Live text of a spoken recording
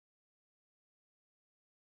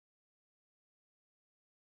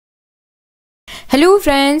Hello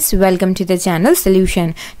friends, welcome to the channel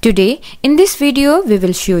Solution. Today in this video we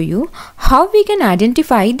will show you how we can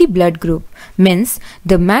identify the blood group, means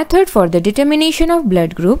the method for the determination of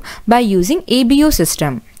blood group by using ABO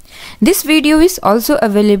system. This video is also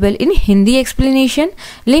available in Hindi explanation.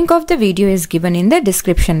 Link of the video is given in the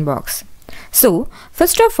description box. So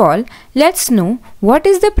first of all, let's know what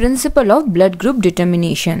is the principle of blood group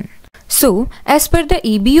determination. So, as per the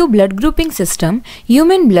ABO blood grouping system,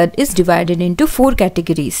 human blood is divided into 4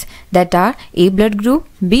 categories, that are A blood group,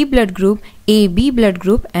 B blood group, AB blood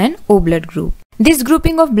group and O blood group. This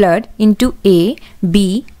grouping of blood into A,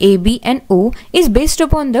 B, AB and O is based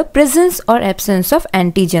upon the presence or absence of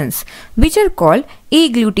antigens, which are called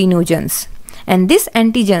agglutinogens. And these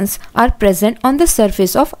antigens are present on the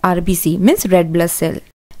surface of RBC, means red blood cell.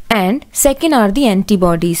 And second are the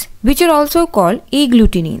antibodies, which are also called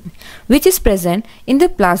agglutinin, which is present in the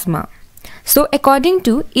plasma. So according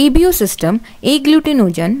to ABO system,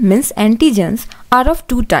 agglutinogen means antigens are of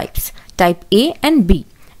 2 types, type A and B.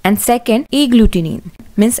 And second, agglutinin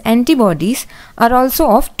means antibodies are also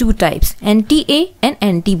of 2 types, anti-A and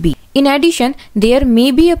anti-B. In addition, there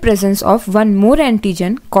may be a presence of one more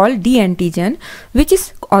antigen called D antigen, which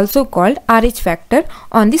is also called Rh factor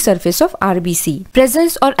on the surface of RBC.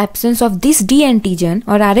 Presence or absence of this D antigen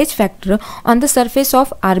or Rh factor on the surface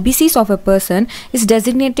of RBCs of a person is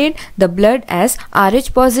designated the blood as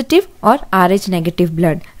Rh positive or Rh negative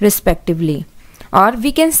blood respectively. Or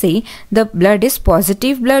we can say the blood is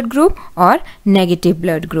positive blood group or negative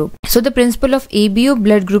blood group. So the principle of ABO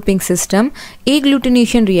blood grouping system,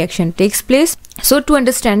 agglutination reaction takes place. So to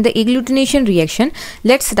understand the agglutination reaction,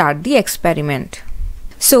 let's start the experiment.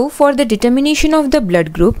 So for the determination of the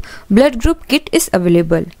blood group kit is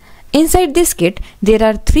available. Inside this kit, there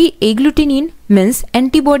are 3 agglutinin means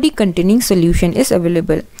antibody containing solution is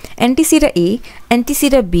available. Antisera A,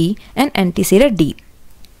 antisera B and antisera D.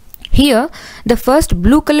 Here, the first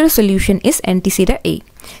blue color solution is antisera A.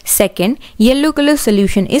 Second, yellow color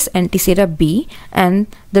solution is antisera B. And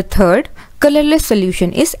the third, colorless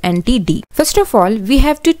solution is anti-D. First of all, we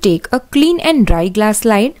have to take a clean and dry glass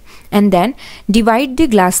slide and then divide the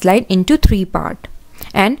glass slide into 3 parts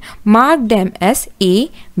and mark them as A,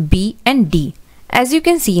 B and D, as you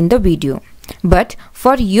can see in the video. But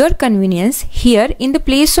for your convenience, here in the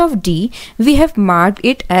place of D, we have marked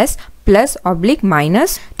it as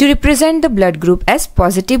 +/- to represent the blood group as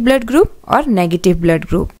positive blood group or negative blood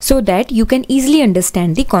group, so that you can easily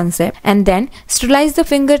understand the concept. And then sterilize the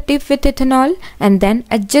fingertip with ethanol and then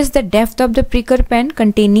adjust the depth of the pricker pen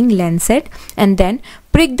containing lancet and then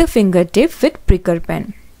prick the fingertip with pricker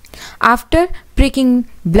pen. After pricking,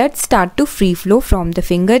 blood start to free flow from the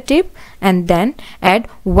fingertip and then add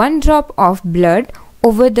 1 drop of blood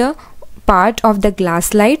over the part of the glass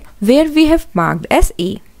slide where we have marked as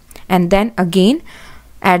A. And then again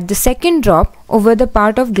add the second drop over the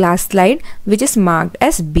part of glass slide which is marked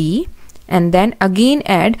as B, and then again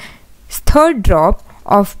add third drop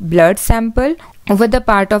of blood sample over the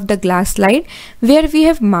part of the glass slide where we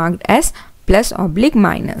have marked as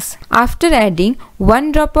 +/-. After adding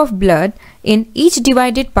 1 drop of blood in each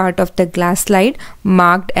divided part of the glass slide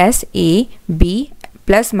marked as A, B,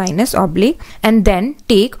 +/- and then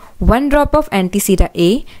take 1 drop of antisera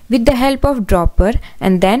A with the help of dropper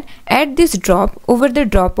and then add this drop over the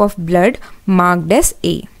drop of blood marked as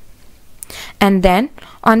A. And then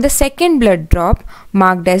on the second blood drop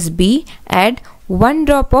marked as B, add 1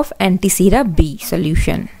 drop of antisera B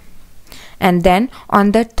solution. And then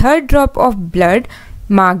on the third drop of blood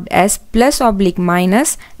marked as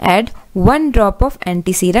 +/-, add 1 drop of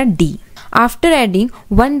antisera D. After adding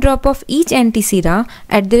 1 drop of each antisera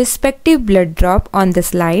at the respective blood drop on the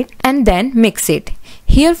slide and then mix it.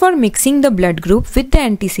 Here for mixing the blood group with the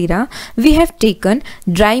antisera, we have taken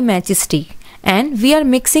dry matchstick and we are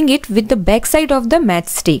mixing it with the backside of the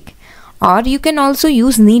matchstick, or you can also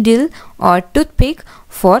use needle or toothpick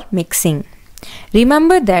for mixing.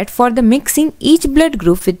 Remember that for the mixing each blood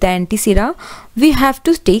group with the antisera, we have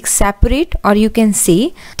to take separate, or you can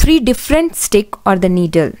say 3 different stick or the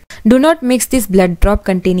needle. Do not mix this blood drop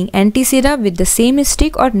containing antisera with the same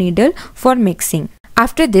stick or needle for mixing.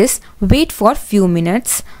 After this, wait for few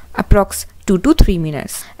minutes, approx 2 to 3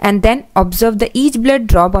 minutes, and then observe the each blood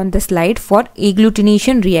drop on the slide for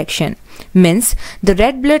agglutination reaction. Means the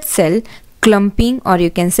red blood cell clumping, or you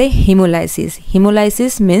can say hemolysis.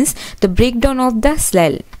 Hemolysis means the breakdown of the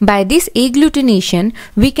cell. By this agglutination,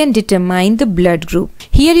 we can determine the blood group.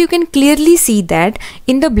 Here you can clearly see that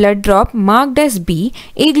in the blood drop marked as B,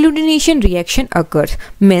 agglutination reaction occurs,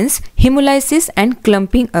 means hemolysis and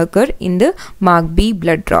clumping occur in the marked B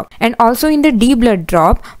blood drop. And also in the D blood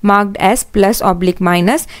drop marked as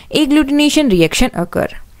 +/-, agglutination reaction occur.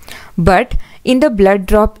 But in the blood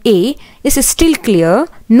drop A is still clear,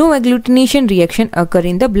 no agglutination reaction occur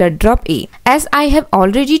in the blood drop A. As I have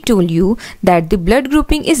already told you that the blood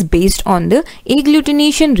grouping is based on the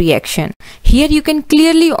agglutination reaction. Here you can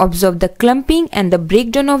clearly observe the clumping and the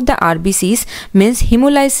breakdown of the RBCs, means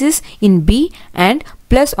hemolysis in B and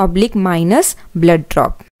 +/- blood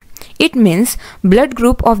drop. It means blood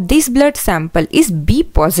group of this blood sample is B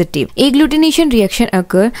positive. Agglutination reaction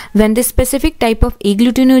occur when the specific type of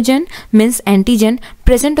agglutinogen, means antigen,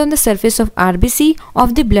 present on the surface of RBC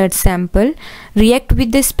of the blood sample react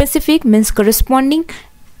with the specific, means corresponding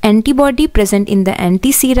antibody present in the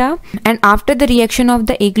antisera, and after the reaction of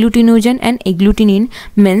the agglutinogen and agglutinin,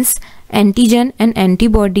 means antigen and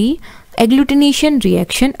antibody, agglutination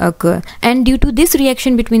reaction occur. And due to this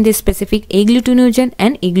reaction between the specific agglutinogen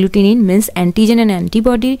and agglutinin, means antigen and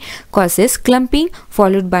antibody, causes clumping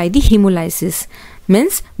followed by the hemolysis,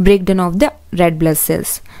 means breakdown of the red blood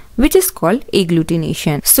cells, which is called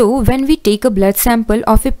agglutination. So when we take a blood sample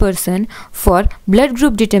of a person for blood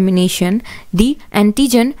group determination, the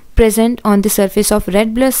antigen present on the surface of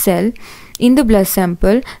red blood cell in the blood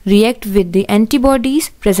sample react with the antibodies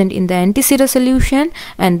present in the antisera solution,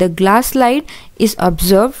 and the glass slide is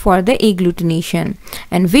observed for the agglutination,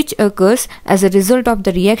 and which occurs as a result of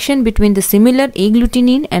the reaction between the similar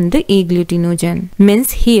agglutinin and the agglutinogen.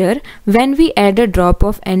 Means here when we add a drop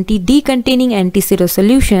of anti-D containing antisera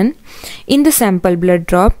solution in the sample blood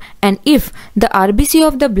drop, and if the RBC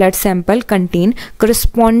of the blood sample contain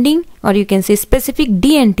corresponding, or you can say specific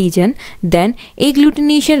D antigen, then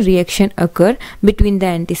agglutination reaction occur between the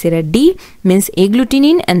antisera D, means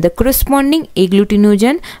agglutinin, and the corresponding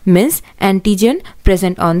agglutinogen, means antigen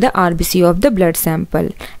present on the RBC of the blood sample.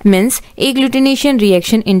 Means agglutination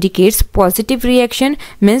reaction indicates positive reaction,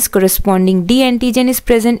 means corresponding D antigen is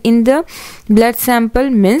present in the blood sample,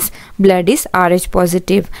 means blood is Rh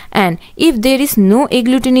positive. And if there is no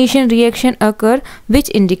agglutination reaction occur, which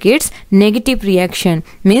indicates negative reaction,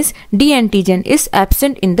 means D antigen is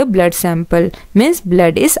absent in the blood sample, means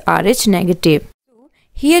blood is Rh negative.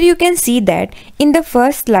 Here you can see that in the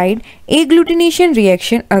first slide, agglutination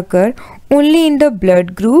reaction occur only in the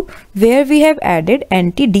blood group where we have added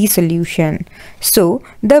anti-D solution. So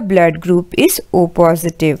the blood group is O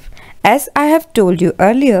positive. As I have told you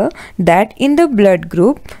earlier that in the blood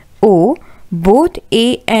group O, both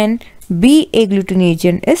A and B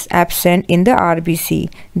agglutinogen is absent in the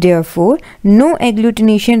RBC. Therefore, no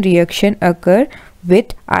agglutination reaction occur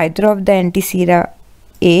with either of the antisera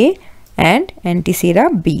A and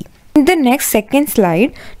antisera B. In the next second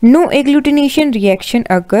slide, no agglutination reaction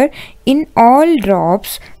occur in all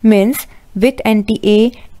drops, means with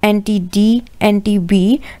anti-A, anti-D,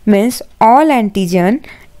 anti-B, means all antigen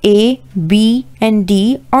A, B and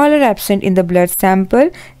D all are absent in the blood sample,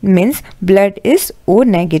 means blood is O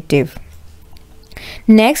negative.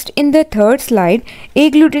 Next, in the third slide,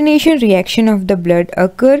 agglutination reaction of the blood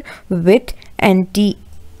occur with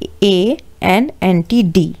anti-A and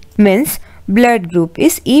anti-D, means blood group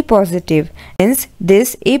is E positive. Hence,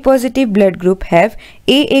 this A positive blood group have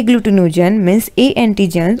A agglutinogen, means A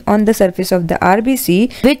antigens on the surface of the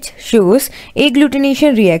RBC, which shows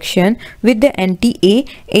agglutination reaction with the anti-A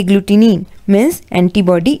agglutinin, means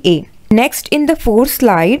antibody A. Next, in the fourth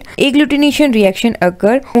slide, agglutination reaction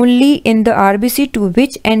occur only in the RBC to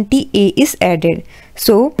which anti-A is added.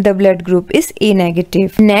 So, the blood group is A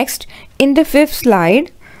negative. Next, in the fifth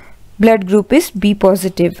slide, blood group is B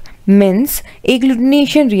positive, means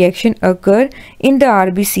agglutination reaction occur in the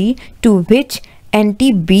RBC to which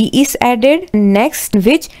anti-B is added, next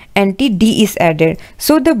which anti-D is added.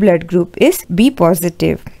 So the blood group is B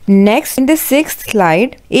positive. Next, in the sixth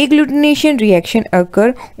slide, agglutination reaction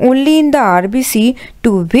occur only in the RBC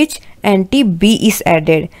to which anti-B is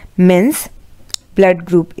added, means blood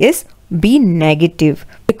group is B negative.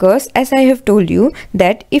 Because as I have told you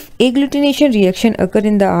that if agglutination reaction occur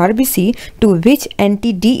in the RBC to which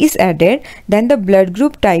anti-D is added, then the blood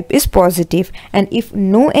group type is positive, and if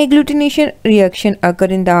no agglutination reaction occur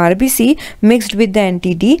in the RBC mixed with the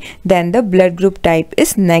anti-D, then the blood group type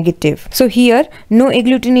is negative. So here no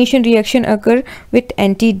agglutination reaction occur with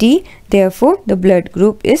anti-D, therefore the blood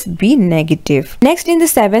group is B negative. Next, in the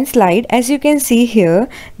seventh slide, as you can see here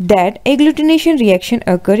that agglutination reaction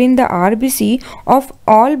occur in the RBC of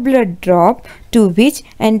all blood drop to which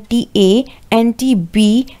anti-A,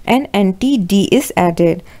 anti-B and anti-D is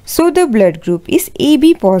added. So the blood group is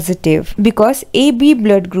AB positive because AB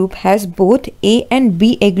blood group has both A and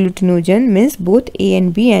B agglutinogen, means both A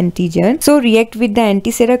and B antigen. So react with the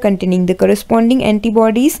antisera containing the corresponding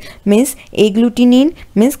antibodies, means agglutinin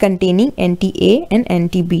means containing anti-A and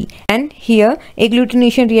anti-B. And here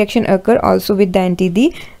agglutination reaction occur also with the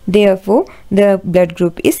anti-D. Therefore, the blood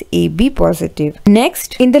group is AB positive.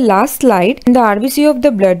 Next, in the last slide, in the RBC of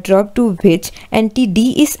the blood drop to which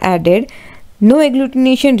anti-D is added, no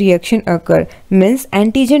agglutination reaction occur, means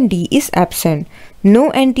antigen D is absent.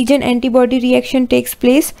 No antigen antibody reaction takes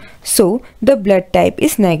place, so the blood type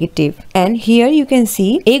is negative. And here you can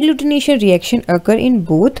see agglutination reaction occur in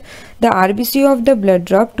both the RBC of the blood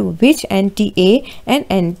drop to which anti-A and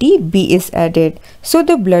anti-B is added. So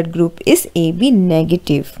the blood group is AB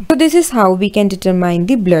negative. So this is how we can determine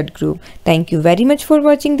the blood group. Thank you very much for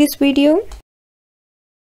watching this video.